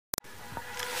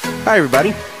Hi everybody,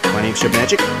 my name is Chub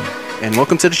Magic, and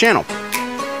welcome to the channel.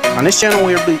 On this channel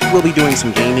we'll be doing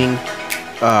some gaming.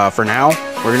 For now,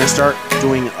 we're going to start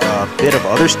doing a bit of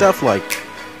other stuff, like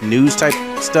news type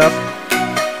stuff.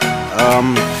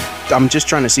 I'm just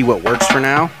trying to see what works for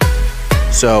now.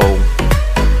 So,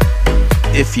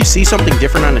 if you see something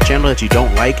different on the channel that you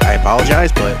don't like, I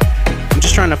apologize, but I'm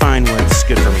just trying to find what's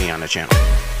good for me on the channel.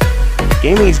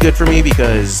 Gaming is good for me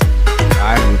because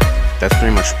that's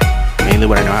pretty much mainly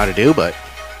what I know how to do, but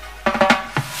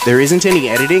there isn't any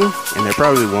editing, and there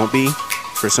probably won't be,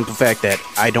 for the simple fact that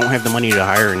I don't have the money to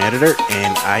hire an editor,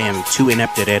 and I am too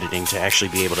inept at editing to actually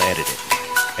be able to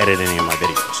edit any of my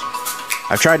videos.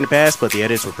 I've tried in the past, but the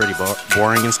edits were pretty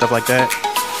boring and stuff like that,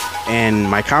 and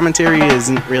my commentary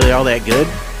isn't really all that good,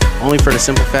 only for the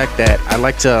simple fact that I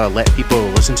like to let people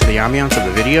listen to the ambiance of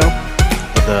the video,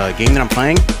 of the game that I'm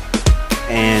playing,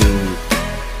 and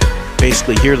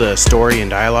basically hear the story and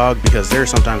dialogue, because there are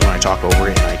sometimes when I talk over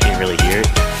it and I can't really hear it.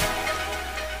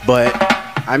 But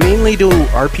I mainly do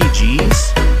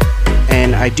RPGs,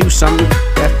 and I do some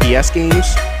FPS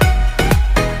games.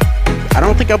 I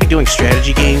don't think I'll be doing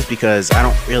strategy games because I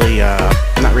don't really,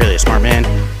 I'm not really a smart man.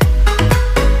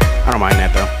 I don't mind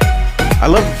that though. I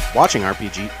love watching I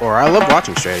love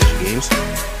watching strategy games,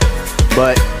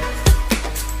 but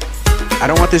I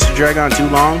don't want this to drag on too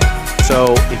long.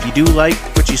 So if you do like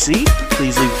what you see,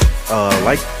 please leave a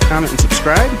like, comment, and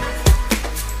subscribe.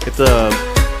 Hit the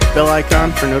bell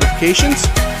icon for notifications.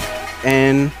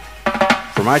 And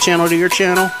from my channel to your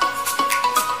channel,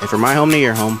 and from my home to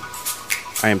your home,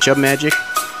 I am Chub Magic,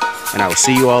 and I will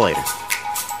see you all later.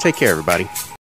 Take care, everybody.